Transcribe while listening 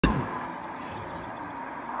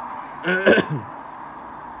Is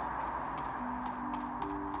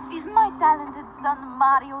my talented son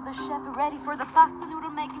Mario the chef ready for the pasta noodle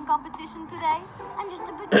making competition today? I'm just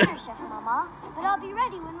a beginner chef, Mama, but I'll be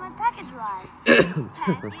ready when my package arrives.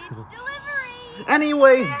 Package delivery!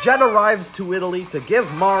 Anyways, Jet arrives to Italy to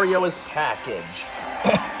give Mario his package.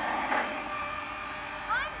 I'm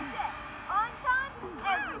Jet. On time,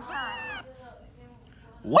 every time.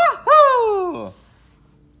 Woohoo!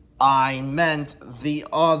 I meant the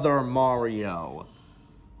other Mario.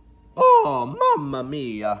 Oh, mamma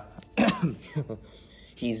mia.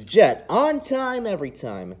 He's Jet, on time, every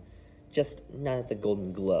time. Just not at the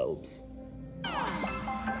Golden Globes. Okay,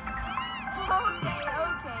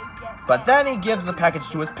 Jet. But then he gives the package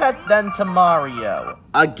to his pet, then to Mario.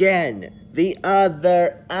 Again, the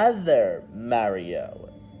other Mario.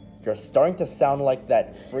 You're starting to sound like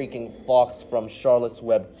that freaking fox from Charlotte's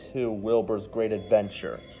Web 2, Wilbur's Great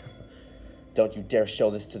Adventure. Don't you dare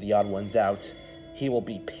show this to the odd ones out. He will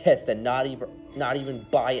be pissed and not even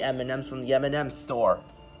buy M&Ms from the M&M store.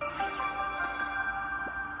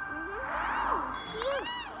 Cute.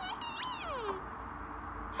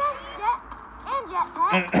 Thanks, Jet. And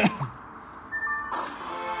Jetpack. Yes,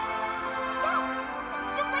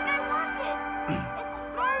 it's just like I wanted. It's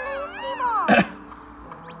bellissimo.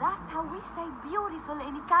 That's how we say beautiful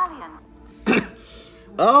in Italian.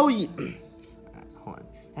 Oh, yeah. Hold on.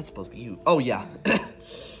 That's supposed to be you. Oh, yeah.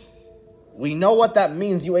 We know what that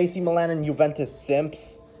means, you AC Milan and Juventus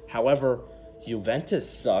simps. However, Juventus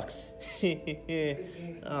sucks.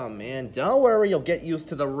 Oh, man. Don't worry, you'll get used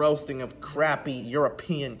to the roasting of crappy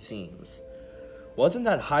European teams. Wasn't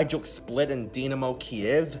that Hajduk Split in Dynamo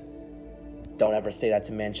Kiev? Don't ever say that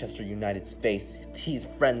to Manchester United's face. He's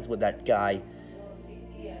friends with that guy.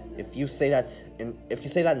 If you say that in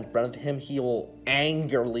front of him, he will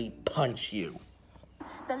angrily punch you.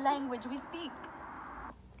 The language we speak.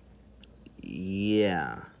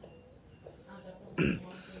 Yeah. Please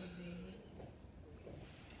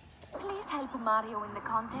help Mario in the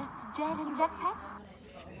contest, Jet and Jetpet.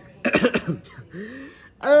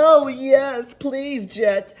 Oh, yes, please,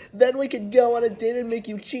 Jet. Then we could go on a date and make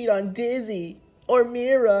you cheat on Dizzy, or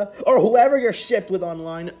Mira, or whoever you're shipped with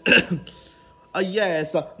online.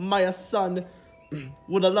 Yes, my son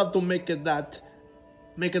would love to make it that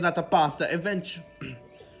a pasta eventually.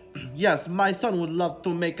 Yes, my son would love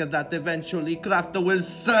to make that eventually. Kraft will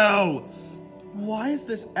sew. Why is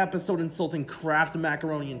this episode insulting Kraft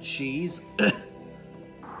macaroni and cheese? We'd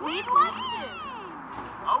love to.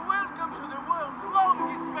 Welcome to the world's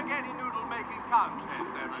longest spaghetti noodle making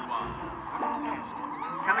contest, everyone. Contestants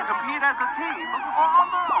can they compete as a team or on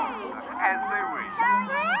their own as they wish.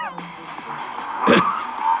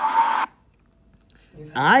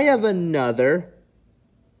 I have another.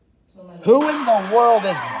 Who in the world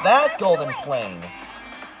is that golden plane?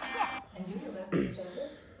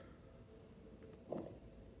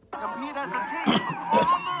 Compete as a team or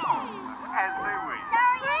on their own as they wish.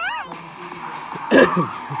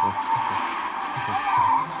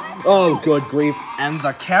 Oh, good grief. And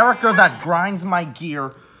the character that grinds my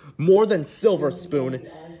gear more than Silver Spoon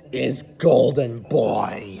is Golden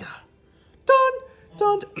Boy. Dun,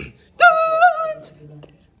 dun, dun.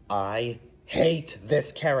 I hate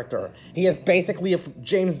this character. He is basically if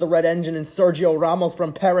James the Red Engine and Sergio Ramos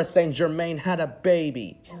from Paris Saint-Germain had a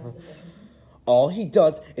baby. All he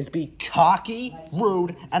does is be cocky,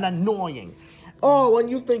 rude, and annoying. Oh, and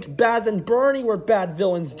you think Baz and Bernie were bad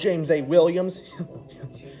villains, James A. Williams?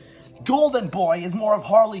 Golden Boy is more of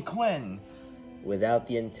Harley Quinn, without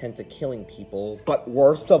the intent of killing people. But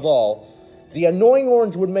worst of all, the annoying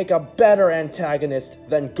orange would make a better antagonist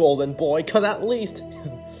than Golden Boy, because at least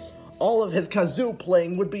all of his kazoo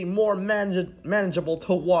playing would be more manageable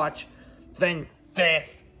to watch than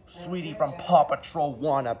this sweetie from Paw Patrol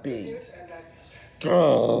wannabe.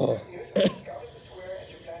 Ugh.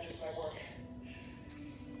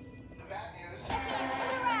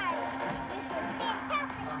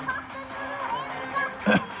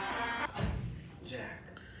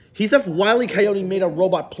 He's if Wile E. Coyote made a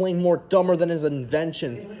robot plane more dumber than his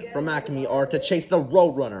inventions from Acme Art to chase the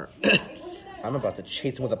Roadrunner. I'm about to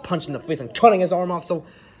chase him with a punch in the face and cutting his arm off so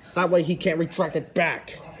that way he can't retract it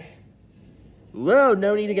back. Whoa,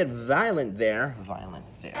 no need to get violent there.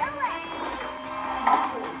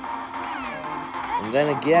 And then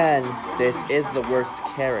again, this is the worst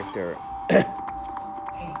character. The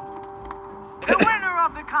winner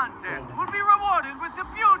of the contest will be rewarded with the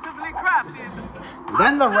beautifully crafted.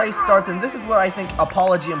 Then the race starts, and this is where I think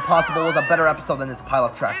Apology Impossible was a better episode than this pile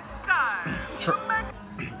of trash. It's time.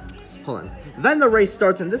 Hold on. Then the race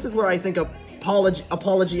starts, and this is where I think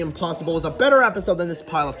Apology Impossible was a better episode than this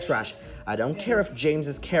pile of trash. I don't care if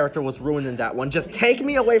James's character was ruined in that one. Just take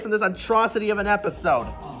me away from this atrocity of an episode.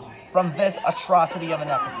 From this atrocity of an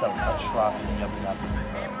episode. Atrocity of an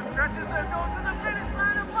episode. Stretches that go to the finish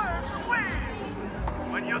line and learn to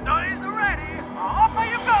win. When your dough is ready, off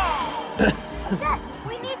you go. Dad,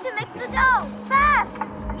 we need to mix the dough. Fast.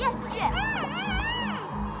 Yes, Chef.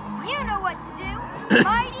 You know what to do.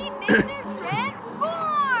 Mighty Mixer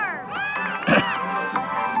transform.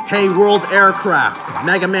 Hey, World Aircraft.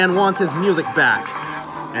 Mega Man wants his music back.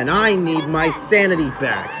 And I need my sanity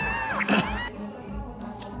back.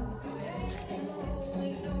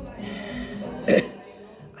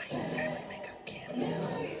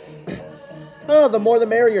 Oh, the more the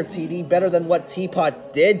merrier, TD. Better than what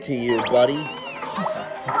Teapot did to you, buddy.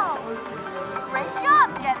 Oh, great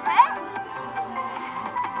job, Jetpack.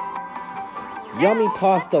 Yummy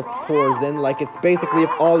pasta pours in like it's basically if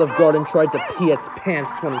Olive Garden tried to pee its pants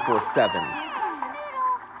 24/7.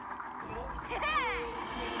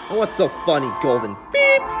 What's so funny, Golden?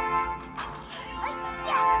 Beep!